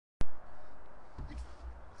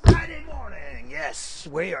Yes,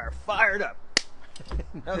 we are fired up.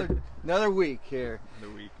 another week here. The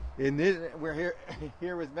week. We're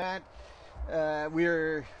here with Matt. We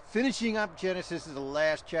are finishing up Genesis. This is the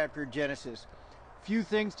last chapter of Genesis. Few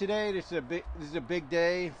things today. This is a big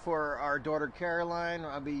day for our daughter Caroline.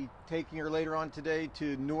 I'll be taking her later on today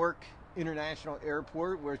to Newark International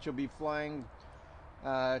Airport, where she'll be flying.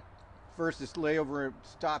 First, this layover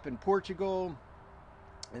stop in Portugal,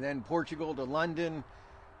 and then Portugal to London.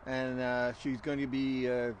 And she's going to be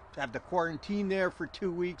have the quarantine there for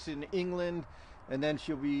 2 weeks in England, and then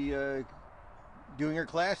she'll be doing her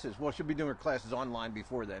classes. Well, she'll be doing her classes online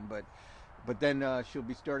before then, but then she'll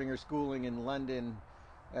be starting her schooling in London,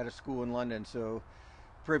 at a school in London. So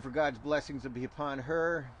pray for God's blessings to be upon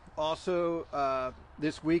her. Also,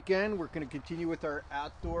 this weekend we're going to continue with our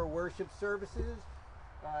outdoor worship services.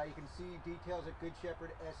 You can see details at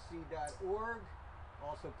goodshepherd.sc.org.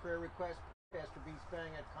 Also, prayer requests. Pastor B. Spang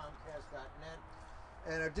at Comcast.net.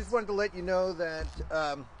 And I just wanted to let you know that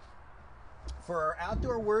for our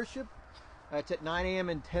outdoor worship, it's at 9 a.m.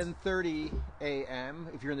 and 10:30 a.m.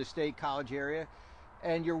 if you're in the State College area.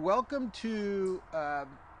 And you're welcome to,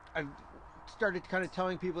 I've started kind of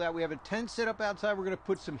telling people that we have a tent set up outside. We're going to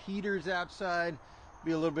put some heaters outside,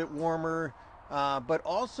 be a little bit warmer. But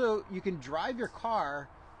also, you can drive your car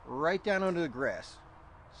right down onto the grass.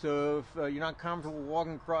 So if you're not comfortable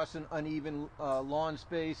walking across an uneven lawn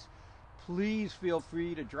space, please feel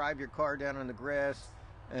free to drive your car down on the grass,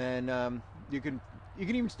 and you can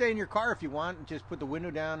even stay in your car if you want and just put the window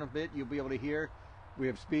down a bit. You'll be able to hear. We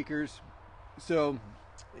have speakers. So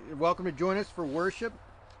you're welcome to join us for worship,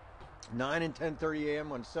 9 and 10:30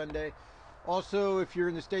 a.m. on Sunday. Also, if you're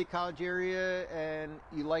in the State College area and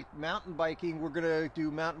you like mountain biking, we're going to do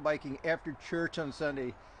mountain biking after church on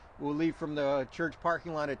Sunday. We'll leave from the church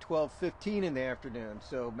parking lot at 12:15 in the afternoon.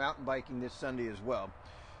 So mountain biking this Sunday as well.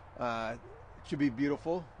 It should be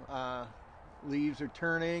beautiful. Leaves are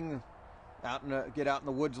turning. Get out in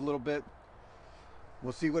the woods a little bit.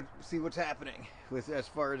 We'll see what's happening with as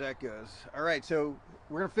far as that goes. All right, so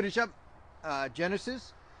we're gonna finish up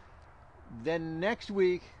Genesis. Then next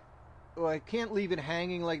week, well, I can't leave it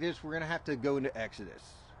hanging like this. We're gonna have to go into Exodus.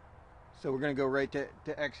 So we're gonna go right to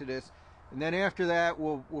Exodus. And then after that,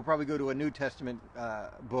 we'll probably go to a New Testament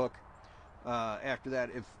book after that,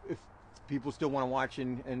 if people still want to watch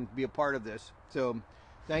and be a part of this. So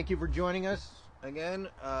thank you for joining us again.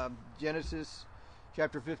 Genesis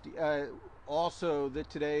chapter 50. Also, that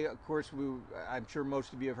today, of course, I'm sure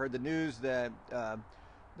most of you have heard the news that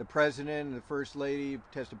the president and the first lady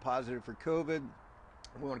tested positive for COVID.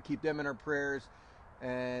 We want to keep them in our prayers.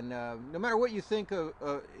 And no matter what you think of,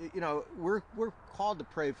 we're called to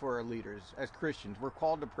pray for our leaders as Christians. We're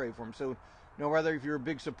called to pray for them. So, whether if you're a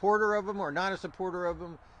big supporter of them or not a supporter of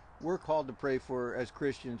them, we're called to pray for, as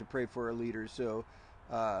Christians, to pray for our leaders. So,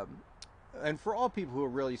 and for all people who are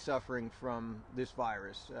really suffering from this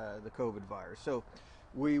virus, the COVID virus. So,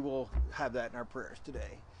 we will have that in our prayers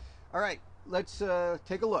today. All right, let's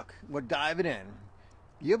take a look. We're diving in.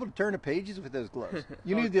 You able to turn the pages with those gloves?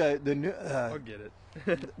 You need I'll get it.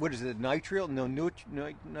 what is it? Nitrile? No,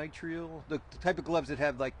 nitrile. The type of gloves that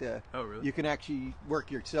have like the. Oh, really? You can actually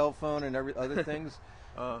work your cell phone and other things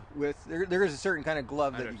with. There is a certain kind of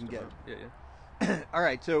glove that you can get. Yeah. All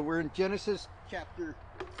right, so we're in Genesis chapter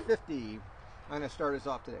 50. I'm going to start us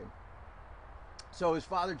off today. So his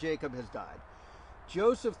father Jacob has died.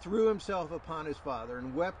 Joseph threw himself upon his father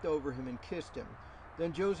and wept over him and kissed him.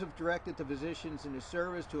 Then Joseph directed the physicians in his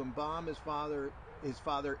service to embalm his father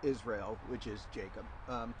Israel, which is Jacob.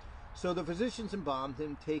 So the physicians embalmed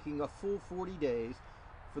him, taking a full 40 days,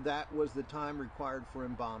 for that was the time required for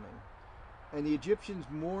embalming. And the Egyptians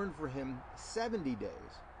mourned for him 70 days.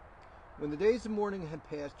 When the days of mourning had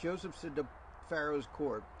passed, Joseph said to Pharaoh's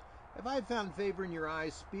court, "If I have found favor in your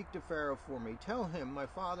eyes, speak to Pharaoh for me. Tell him, my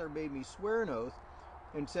father made me swear an oath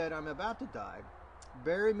and said, I'm about to die.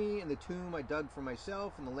 Bury me in the tomb I dug for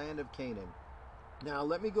myself in the land of Canaan. Now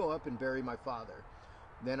let me go up and bury my father.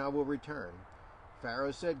 Then I will return."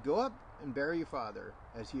 Pharaoh said, "Go up and bury your father,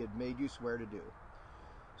 as he had made you swear to do."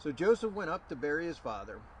 So Joseph went up to bury his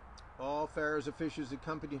father. All Pharaoh's officials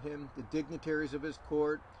accompanied him, the dignitaries of his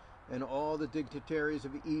court, and all the dignitaries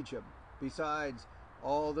of Egypt, besides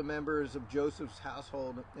all the members of Joseph's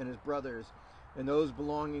household and his brothers, and those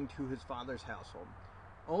belonging to his father's household.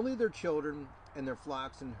 Only their children and their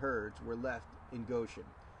flocks and herds were left in Goshen.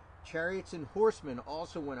 Chariots and horsemen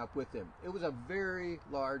also went up with him. It was a very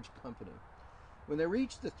large company. When they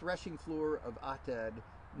reached the threshing floor of Atad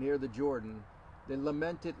near the Jordan, they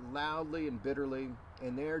lamented loudly and bitterly,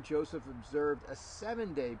 and there Joseph observed a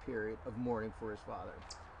 7-day period of mourning for his father.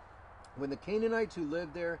 When the Canaanites who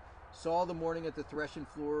lived there saw the morning at the threshing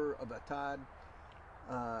floor of Atad.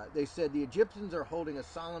 They said, the Egyptians are holding a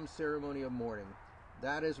solemn ceremony of mourning.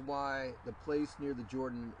 That is why the place near the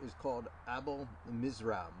Jordan is called Abel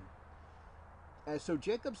Mizraim. And so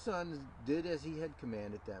Jacob's sons did as he had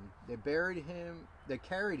commanded them. They carried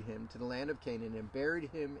him to the land of Canaan and buried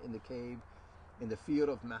him in the cave in the field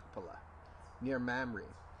of Machpelah, near Mamre,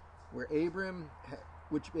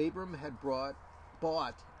 which Abram had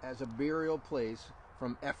bought as a burial place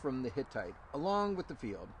from Ephraim the Hittite, along with the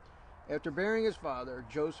field. After burying his father,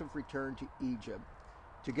 Joseph returned to Egypt,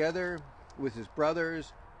 together with his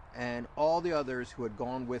brothers and all the others who had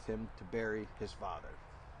gone with him to bury his father.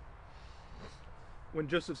 When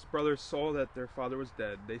Joseph's brothers saw that their father was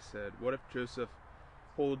dead, they said, "What if Joseph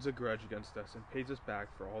holds a grudge against us and pays us back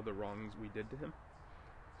for all the wrongs we did to him?"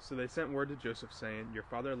 So they sent word to Joseph, saying, "Your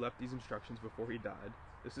father left these instructions before he died.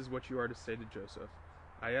 This is what you are to say to Joseph.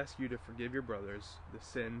 I ask you to forgive your brothers the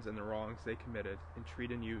sins and the wrongs they committed in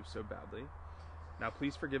treating you so badly. Now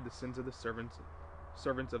please forgive the sins of the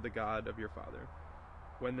servants of the God of your father."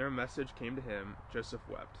 When their message came to him, Joseph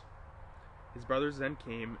wept. His brothers then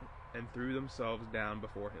came and threw themselves down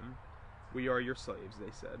before him. "We are your slaves,"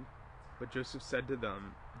 they said. But Joseph said to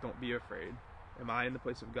them, "Don't be afraid. Am I in the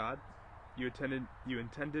place of God? You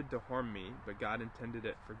intended to harm me, but God intended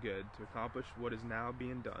it for good, to accomplish what is now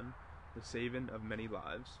being done, the saving of many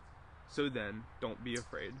lives. So then, don't be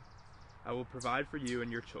afraid. I will provide for you and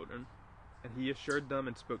your children." And he assured them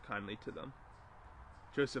and spoke kindly to them.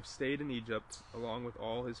 Joseph stayed in Egypt along with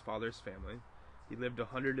all his father's family. He lived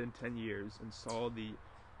 110 years and saw the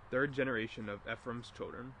third generation of Ephraim's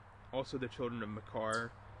children. Also the children of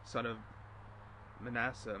Machir, son of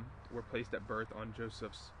Manasseh, were placed at birth on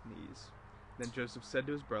Joseph's knees. Then Joseph said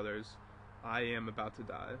to his brothers, "I am about to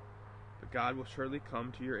die, but God will surely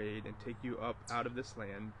come to your aid and take you up out of this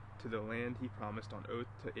land to the land he promised on oath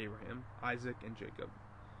to Abraham, Isaac, and Jacob."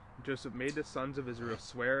 Joseph made the sons of Israel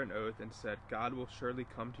swear an oath and said, "God will surely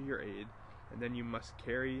come to your aid, and then you must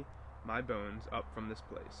carry my bones up from this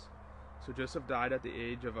place." So Joseph died at the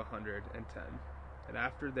age of 110, and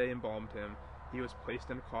after they embalmed him, he was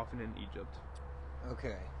placed in a coffin in Egypt.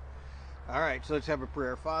 Okay. All right, so let's have a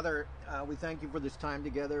prayer. Father, we thank you for this time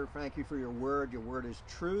together. Thank you for your word. Your word is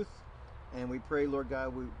truth. And we pray, Lord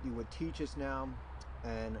God, you would teach us now,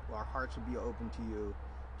 and our hearts would be open to you,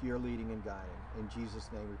 to your leading and guiding. In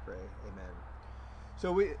Jesus' name we pray. Amen.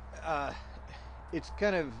 So it's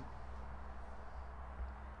kind of,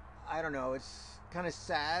 I don't know, it's kind of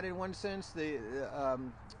sad in one sense. The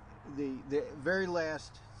very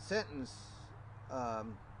last sentence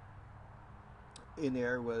in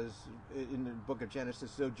there was in the book of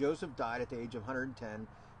Genesis. So Joseph died at the age of 110,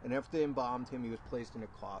 and after they embalmed him, he was placed in a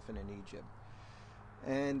coffin in Egypt.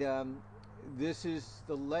 And this is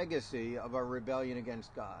the legacy of our rebellion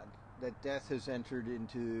against God, that death has entered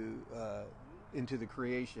into the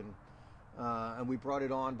creation, and we brought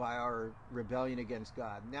it on by our rebellion against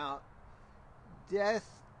God. Now, death,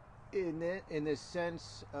 in this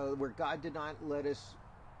sense, where God did not let us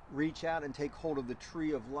reach out and take hold of the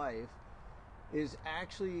tree of life, is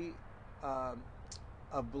actually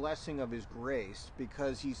a blessing of his grace,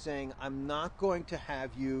 because he's saying, I'm not going to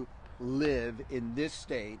have you live in this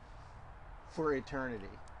state for eternity,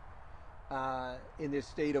 in this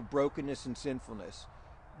state of brokenness and sinfulness,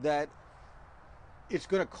 that it's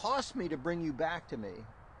going to cost me to bring you back to me.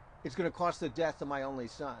 It's going to cost the death of my only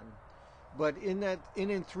son. But in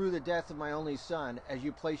and through the death of my only son, as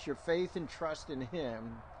you place your faith and trust in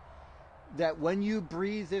him, that when you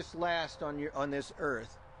breathe this last on this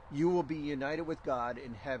earth, you will be united with God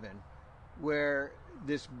in heaven, where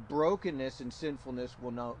this brokenness and sinfulness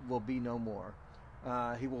will be no more.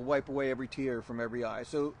 He will wipe away every tear from every eye.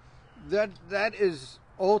 So that is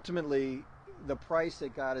ultimately the price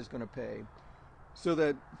that God is going to pay, so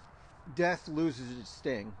that death loses its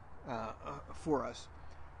sting for us.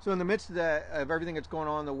 So in the midst of that, of everything that's going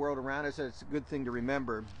on in the world around us, it's a good thing to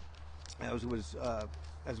remember as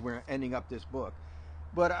we're ending up this book.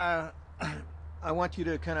 But I want you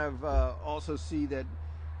to kind of also see that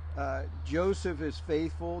Joseph is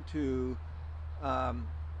faithful to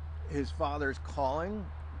his father's calling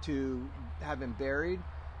to have him buried,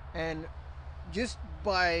 and just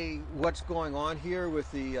by what's going on here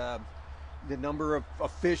with the number of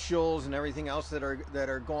officials and everything else that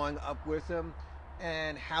are going up with him,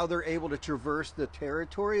 and how they're able to traverse the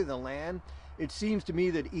territory, the land, it seems to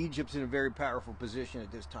me that Egypt's in a very powerful position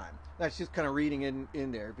at this time. That's just kind of reading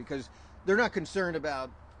in there, because they're not concerned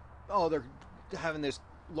about, they're having this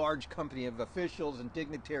large company of officials and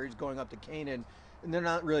dignitaries going up to Canaan, and they're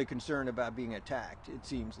not really concerned about being attacked. It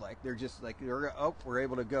seems like they're just like, we're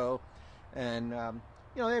able to go, and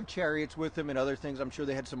you know, they have chariots with them and other things. I'm sure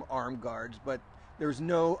they had some armed guards, but there's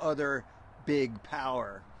no other big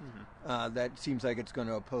power that seems like it's going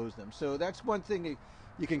to oppose them. So that's one thing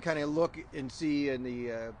you can kind of look and see in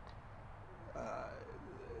the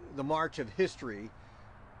march of history.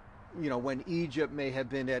 You know, when Egypt may have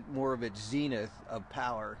been at more of its zenith of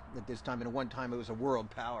power at this time, and at one time it was a world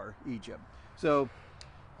power, Egypt. So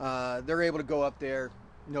they're able to go up there,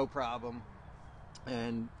 no problem,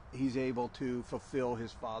 and he's able to fulfill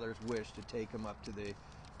his father's wish to take him up to the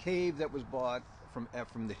cave that was bought from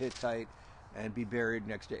Ephraim the Hittite and be buried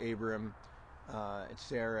next to Abraham and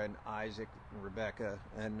Sarah and Isaac and Rebekah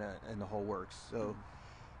and the whole works. So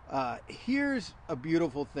here's a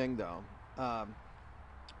beautiful thing, though.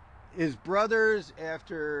 His brothers,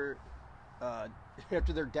 after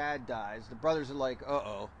their dad dies, the brothers are like,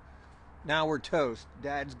 uh-oh, now we're toast.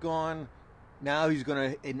 Dad's gone. Now he's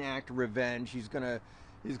going to enact revenge. He's going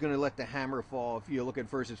to let the hammer fall. If you look at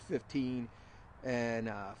verses 15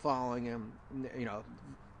 and following him, you know,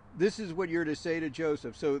 this is what you're to say to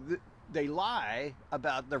Joseph. So they lie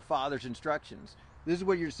about their father's instructions. This is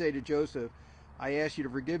what you're to say to Joseph. I ask you to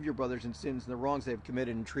forgive your brothers and sins and the wrongs they have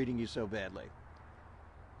committed in treating you so badly.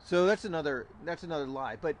 So that's another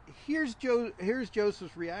lie. But here's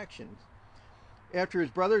Joseph's reaction. After his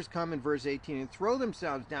brothers come in verse 18 and throw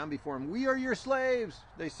themselves down before him, we are your slaves,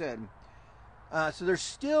 they said. So they're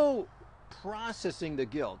still processing the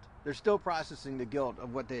guilt. They're still processing the guilt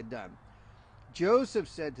of what they had done. Joseph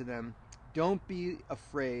said to them, don't be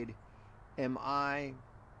afraid. Am I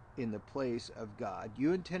in the place of God?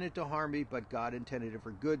 You intended to harm me, but God intended it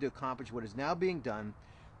for good to accomplish what is now being done,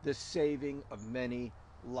 the saving of many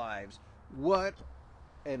lives. What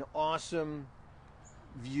an awesome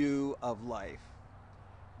view of life.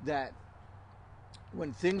 That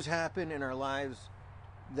when things happen in our lives,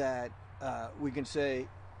 that we can say,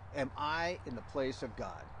 am I in the place of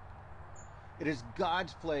God? It is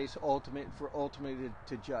God's place ultimately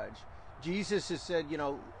to judge. Jesus has said, you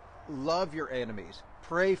know, love your enemies,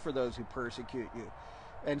 pray for those who persecute you,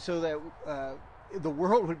 and so that the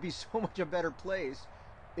world would be so much a better place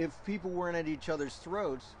if people weren't at each other's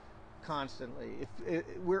throats constantly. If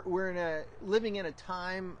we're living in a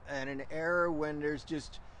time and an era when there's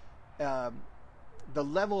just the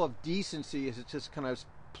level of decency is just kind of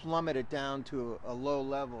plummeted down to a low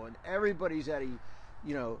level, and everybody's at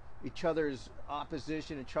each other's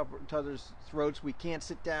opposition, each other's throats. We can't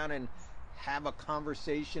sit down and have a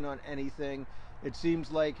conversation on anything. It seems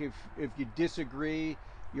like if you disagree,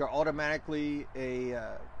 you're automatically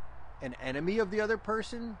an enemy of the other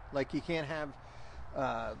person. Like you can't have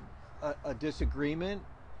a disagreement.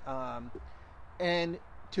 And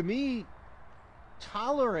to me,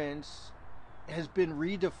 tolerance has been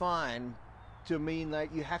redefined to mean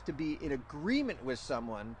that you have to be in agreement with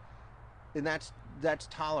someone, and that's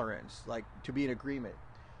tolerance, like to be in agreement.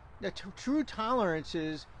 Now, true tolerance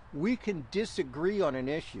is we can disagree on an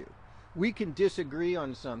issue. We can disagree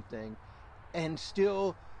on something and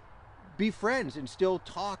still be friends and still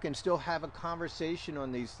talk and still have a conversation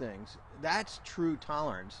on these things. That's true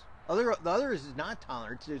tolerance. The other is not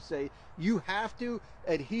tolerance. To say you have to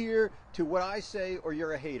adhere to what I say or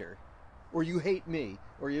you're a hater, or you hate me,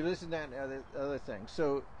 or you this and that and other things.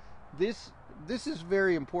 So this is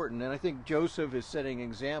very important, and I think Joseph is setting an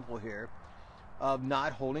example here of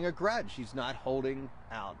not holding a grudge. He's not holding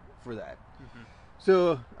out for that. Mm-hmm.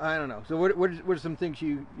 So I don't know. So what are some things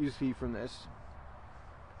you see from this?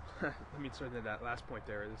 Let me start with that last point.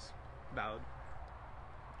 There is valid.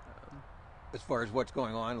 As far as what's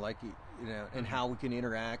going on, like and how we can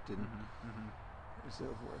interact and so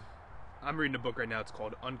forth. I'm reading a book right now. It's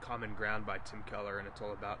called Uncommon Ground by Tim Keller, and it's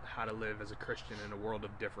all about how to live as a Christian in a world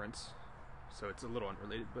of difference. So it's a little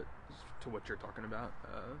unrelated, but to what you're talking about.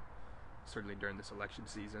 Certainly during this election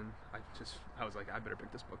season, I was like, I better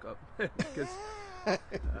pick this book up because there's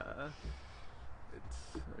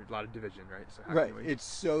a lot of division, right? So right. It's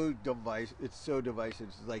so divisive.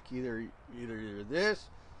 It's like either you're this,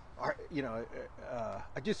 or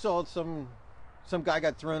I just saw some guy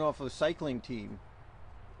got thrown off of a cycling team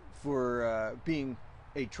for being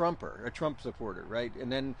a Trump supporter, right?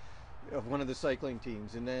 And then of one of the cycling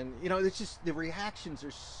teams, and then it's just the reactions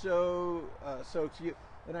are so cute.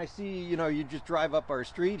 And I see, you just drive up our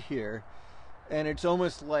street here, and it's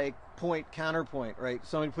almost like point counterpoint, right?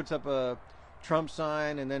 Somebody puts up a Trump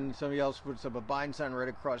sign, and then somebody else puts up a Biden sign right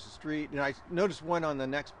across the street. And I noticed one on the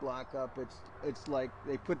next block up. It's like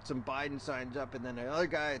they put some Biden signs up, and then the other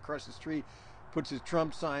guy across the street puts his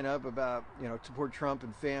Trump sign up about support Trump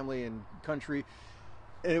and family and country.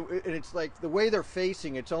 And it's like the way they're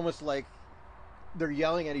facing. It's almost like they're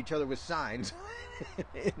yelling at each other with signs,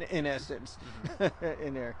 in essence,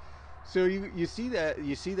 in there. So you see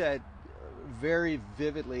that very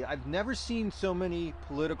vividly. I've never seen so many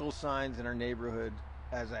political signs in our neighborhood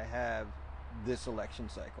as I have this election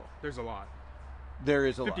cycle. There's a lot. There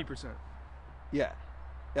is a 50%. lot. Yeah,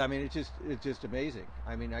 I mean it's just amazing.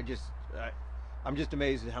 I mean I'm just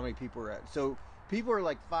amazed at how many people are at. So people are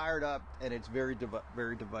like fired up, and it's very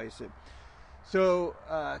divisive. So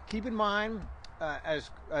keep in mind, as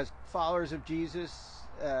followers of Jesus,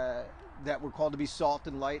 that we're called to be salt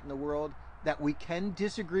and light in the world. That we can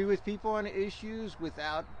disagree with people on issues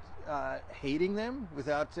without hating them,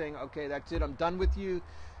 without saying, "Okay, that's it. I'm done with you.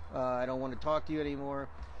 I don't want to talk to you anymore."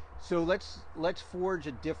 So let's forge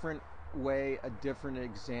a different way, a different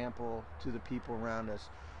example to the people around us.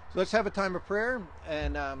 So let's have a time of prayer,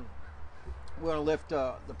 and we want to lift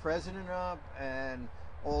the president up and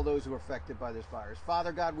all those who are affected by this virus.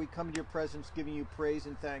 Father God, we come to your presence giving you praise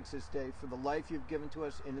and thanks this day for the life you've given to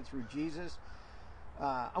us in and through Jesus.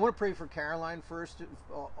 I want to pray for Caroline first of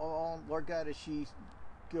all, Lord God, as she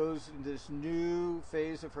goes into this new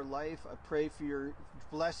phase of her life. I pray for your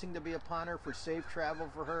blessing to be upon her, for safe travel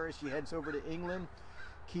for her as she heads over to England.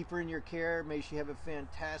 Keep her in your care. May she have a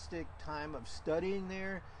fantastic time of studying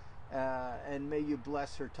there. And may you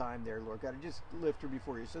bless her time there, Lord God. I just lift her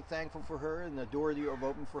before you. So thankful for her and the door that you have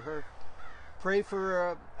opened for her. Pray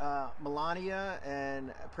for Melania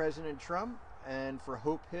and President Trump, and for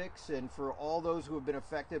Hope Hicks, and for all those who have been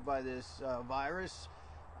affected by this virus.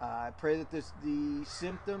 I pray that the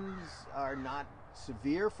symptoms are not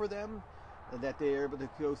severe for them, and that they are able to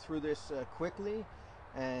go through this quickly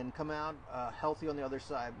and come out healthy on the other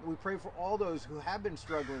side. We pray for all those who have been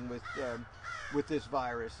struggling with this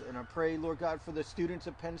virus, and I pray, Lord God, for the students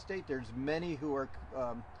at Penn State. There's many who are,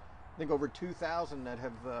 I think, over 2,000 that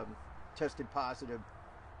have tested positive.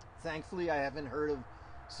 Thankfully, I haven't heard of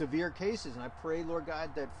severe cases, and I pray, Lord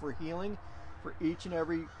God, that for healing for each and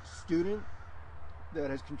every student that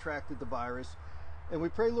has contracted the virus. And we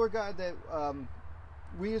pray, Lord God, that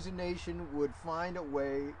we as a nation would find a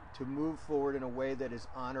way to move forward in a way that is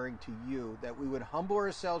honoring to you, that we would humble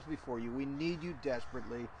ourselves before you. We need you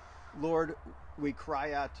desperately. Lord, we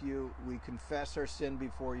cry out to you, we confess our sin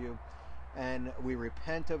before you, and we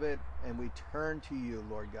repent of it, and we turn to you,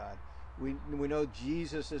 Lord God. We know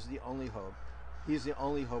Jesus is the only hope. He's the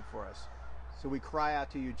only hope for us. So we cry out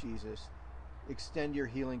to you, Jesus. Extend your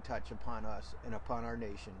healing touch upon us and upon our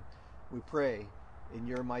nation. We pray in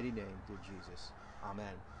your mighty name, dear Jesus.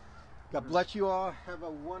 Amen. God bless you all. Have a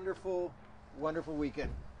wonderful, wonderful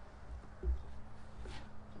weekend.